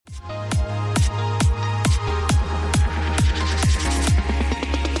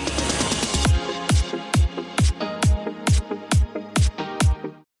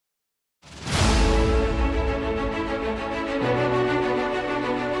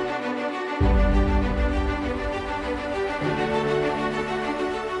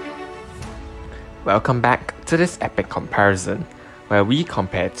Welcome back to this epic comparison, where we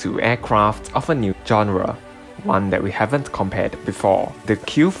compare two aircraft of a new genre, one that we haven't compared before, the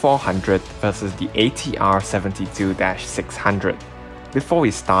Q400 versus the ATR 72-600. Before we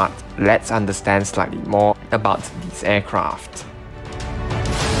start, let's understand slightly more about these aircraft.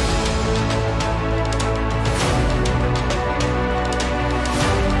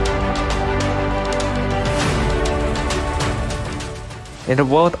 In the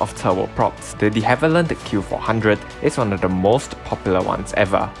world of turboprops, the Havilland Q400 is one of the most popular ones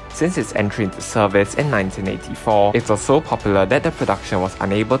ever. Since its entry into service in 1984, it was so popular that the production was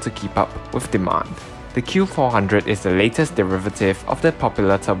unable to keep up with demand. The Q400 is the latest derivative of the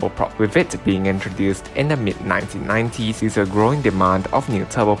popular turboprop, with it being introduced in the mid-1990s due to a growing demand of new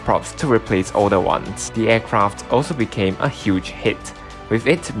turboprops to replace older ones. The aircraft also became a huge hit, with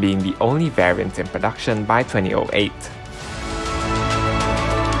it being the only variant in production by 2008.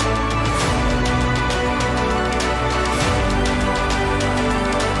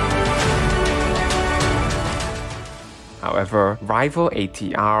 However, rival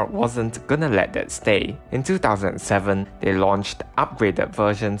ATR wasn't gonna let that stay. In 2007, they launched upgraded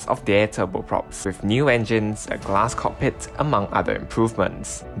versions of their turboprops with new engines, a glass cockpit, among other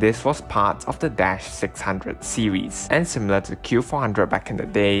improvements. This was part of the Dash 600 series, and similar to Q400 back in the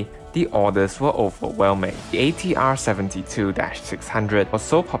day, the orders were overwhelming. The ATR 72-600 was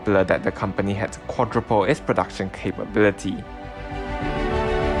so popular that the company had to quadruple its production capability.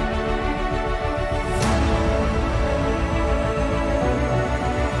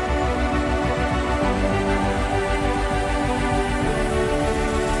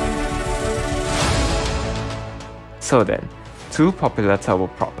 So then, two popular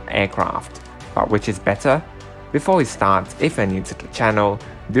turboprop aircraft, but which is better? Before we start, if you're new to the channel,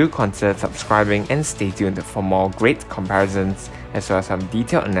 do consider subscribing and stay tuned for more great comparisons as well as some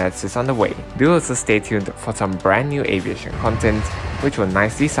detailed analysis on the way. Do also stay tuned for some brand new aviation content which will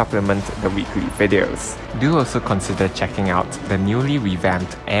nicely supplement the weekly videos. Do also consider checking out the newly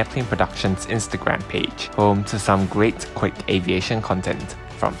revamped Airplane Productions Instagram page, home to some great quick aviation content,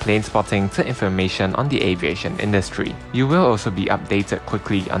 from plane spotting to information on the aviation industry. You will also be updated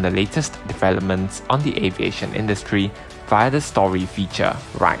quickly on the latest developments on the aviation industry via the story feature.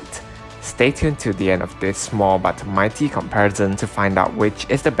 Right. Stay tuned to the end of this small but mighty comparison to find out which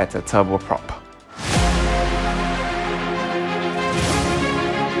is the better turboprop.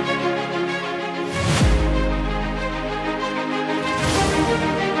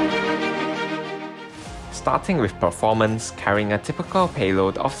 Starting with performance, carrying a typical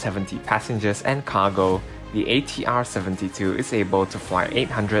payload of 70 passengers and cargo, the ATR 72 is able to fly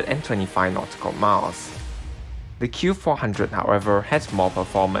 825 nautical miles. The Q400, however, has more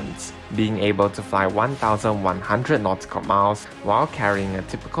performance, being able to fly 1,100 nautical miles while carrying a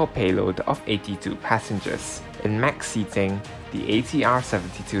typical payload of 82 passengers. In max seating, the ATR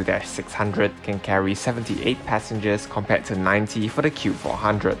 72-600 can carry 78 passengers compared to 90 for the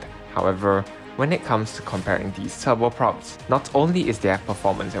Q400. However, when it comes to comparing these turboprops, not only is their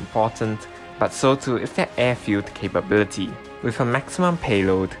performance important, but so too is their airfield capability. With a maximum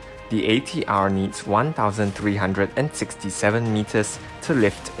payload, the ATR needs 1,367 meters to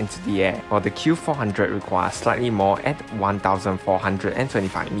lift into the air, while the Q400 requires slightly more at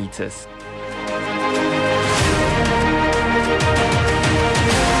 1,425 meters.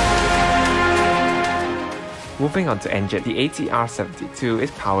 Moving on to engine, the ATR 72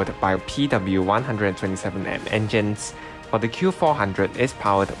 is powered by PW127M engines, while the Q400 is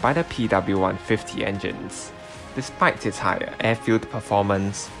powered by the PW150 engines. Despite its higher airfield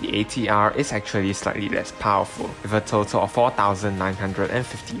performance, the ATR is actually slightly less powerful, with a total of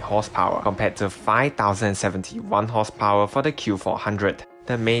 4,950 horsepower compared to 5,071 horsepower for the Q400.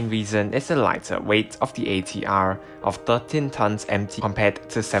 The main reason is the lighter weight of the ATR of 13 tons empty compared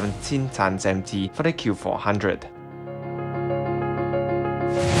to 17 tons empty for the Q400.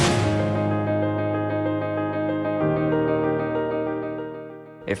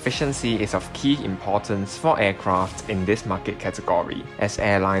 Efficiency is of key importance for aircraft in this market category, as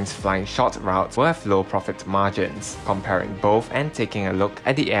airlines flying short routes will have low profit margins. Comparing both and taking a look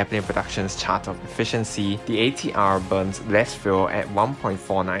at the Airplane Productions chart of efficiency, the ATR burns less fuel at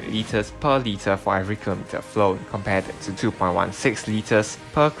 1.49 liters per liter for every kilometer flown, compared to 2.16 liters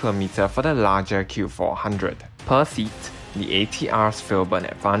per kilometer for the larger Q400. Per seat, the ATR's fuel burn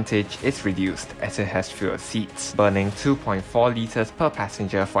advantage is reduced as it has fewer seats, burning 2.4 liters per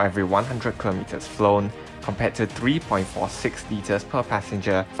passenger for every 100 kilometers flown, compared to 3.46 liters per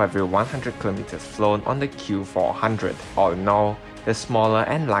passenger for every 100 kilometers flown on the Q400. All in all, the smaller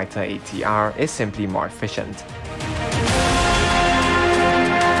and lighter ATR is simply more efficient.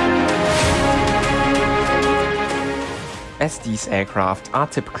 as these aircraft are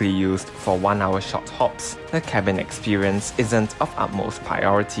typically used for 1-hour short hops. The cabin experience isn't of utmost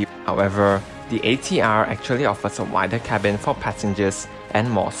priority. However, the ATR actually offers a wider cabin for passengers and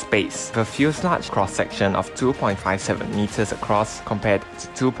more space, with a fuselage cross-section of 2.57 meters across compared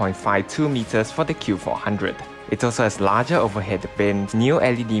to 2.52 meters for the Q400. It also has larger overhead bins, new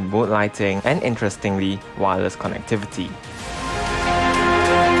LED mood lighting, and interestingly, wireless connectivity.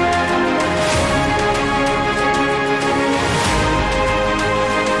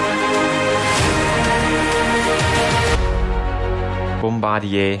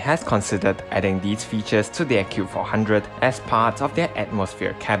 Bombardier has considered adding these features to their Q400 as part of their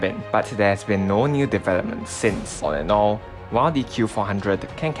atmosphere cabin, but there has been no new development since. All in all, while the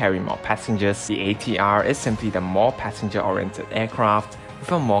Q400 can carry more passengers, the ATR is simply the more passenger-oriented aircraft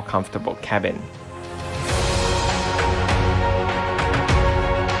with a more comfortable cabin.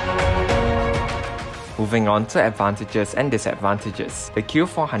 Moving on to advantages and disadvantages. The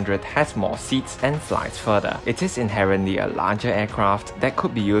Q400 has more seats and flies further. It is inherently a larger aircraft that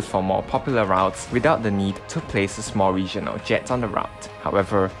could be used for more popular routes without the need to place a small regional jet on the route.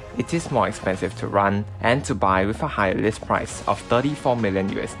 However, it is more expensive to run and to buy with a higher list price of 34 million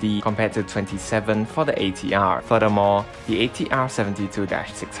USD compared to 27 for the ATR. Furthermore, the ATR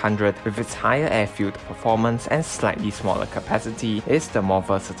 72-600 with its higher airfield performance and slightly smaller capacity is the more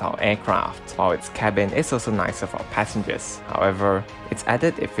versatile aircraft, while its cabin is also nicer for passengers. However, its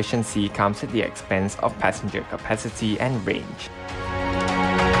added efficiency comes at the expense of passenger capacity and range.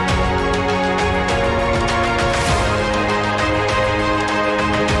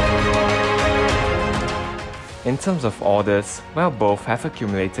 In terms of orders, well, both have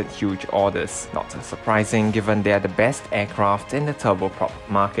accumulated huge orders, not surprising given they are the best aircraft in the turboprop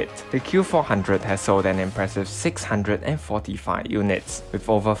market. The Q400 has sold an impressive 645 units, with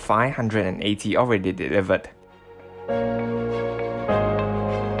over 580 already delivered.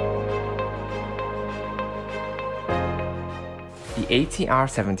 The ATR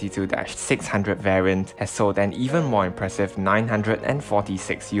 72-600 variant has sold an even more impressive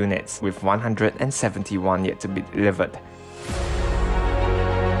 946 units, with 171 yet to be delivered.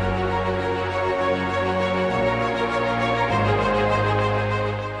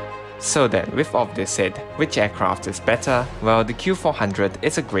 So then, with all of this said, which aircraft is better? Well, the Q400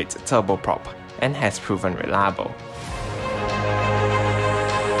 is a great turboprop and has proven reliable.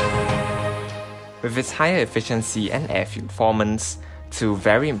 With its higher efficiency and airfield performance, two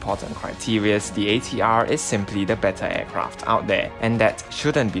very important criteria, the ATR is simply the better aircraft out there, and that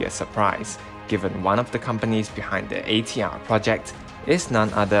shouldn't be a surprise, given one of the companies behind the ATR project is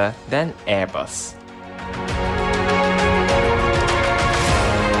none other than Airbus.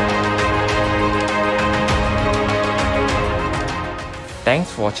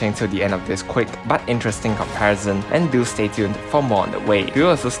 Thanks for watching till the end of this quick but interesting comparison, and do stay tuned for more on the way. Do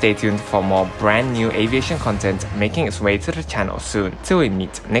also stay tuned for more brand new aviation content making its way to the channel soon. Till we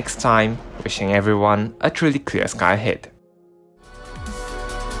meet next time, wishing everyone a truly clear sky ahead.